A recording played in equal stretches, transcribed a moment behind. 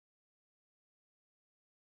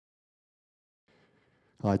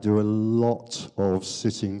I do a lot of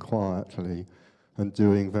sitting quietly and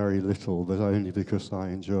doing very little, but only because I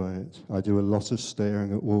enjoy it. I do a lot of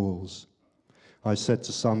staring at walls. I said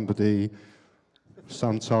to somebody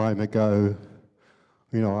some time ago,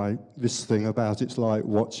 you know, this thing about it's like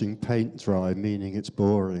watching paint dry, meaning it's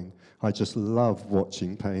boring. I just love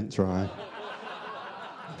watching paint dry.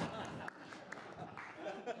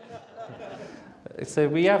 So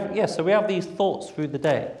we have these thoughts through the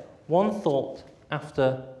day, one thought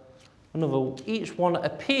after another. Each one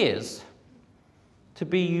appears to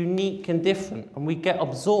be unique and different, and we get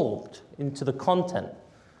absorbed into the content,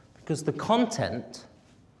 because the content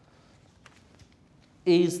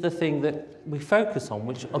is the thing that we focus on,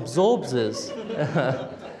 which absorbs us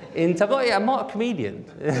into. I'm not a comedian.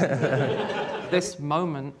 This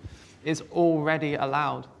moment is already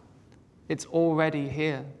allowed. It's already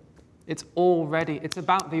here. It's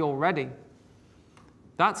about the already.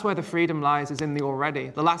 That's where the freedom lies, is in the already.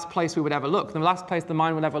 The last place we would ever look, the last place the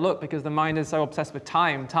mind will ever look, because the mind is so obsessed with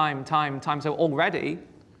time. So already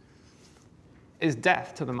is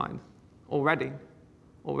death to the mind. Already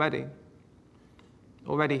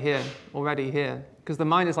here. Because the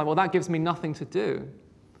mind is like, well, that gives me nothing to do.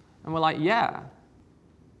 And we're like, yeah.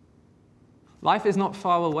 Life is not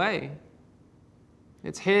far away.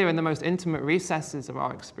 It's here in the most intimate recesses of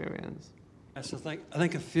our experience. Yes, I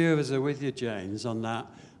think a few of us are with you, James, on that.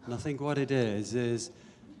 And I think what it is if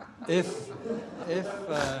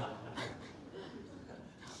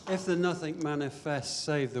the nothing manifests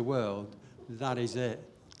save the world, that is it.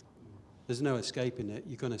 There's no escaping it.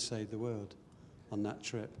 You're going to save the world on that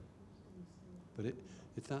trip. But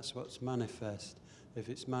if that's what's manifest, if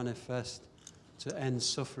it's manifest to end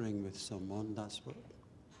suffering with someone, that's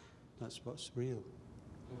what's real.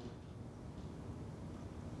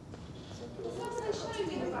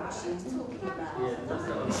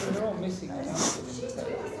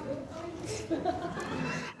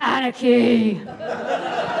 Anarchy!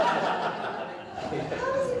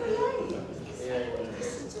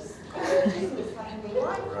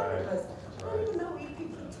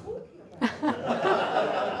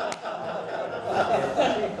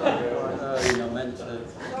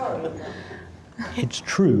 It's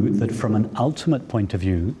true that from an ultimate point of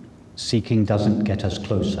view, seeking doesn't get us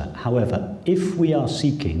closer. However, if we are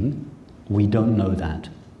seeking, we don't know that.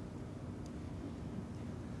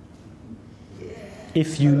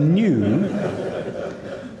 If you knew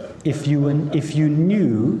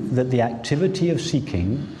that the activity of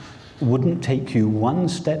seeking wouldn't take you one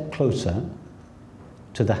step closer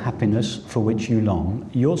to the happiness for which you long,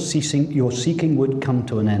 your seeking would come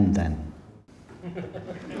to an end then.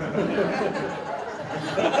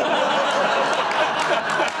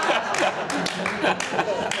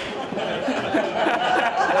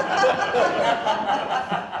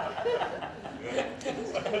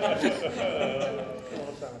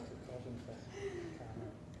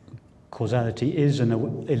 Causality is an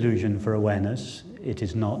illusion for awareness. It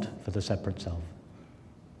is not for the separate self.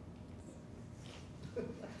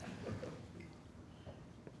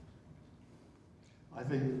 I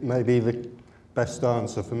think maybe the best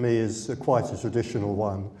answer for me is quite a traditional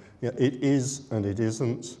one. It is and it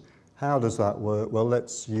isn't. How does that work? Well,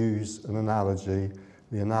 let's use an analogy,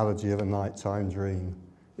 the analogy of a nighttime dream.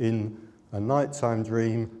 In a nighttime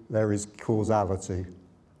dream, there is causality.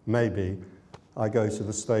 Maybe I go to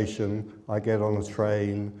the station, I get on a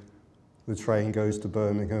train, the train goes to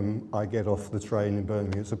Birmingham, I get off the train in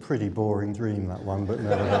Birmingham. It's a pretty boring dream, that one, but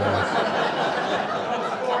nevertheless.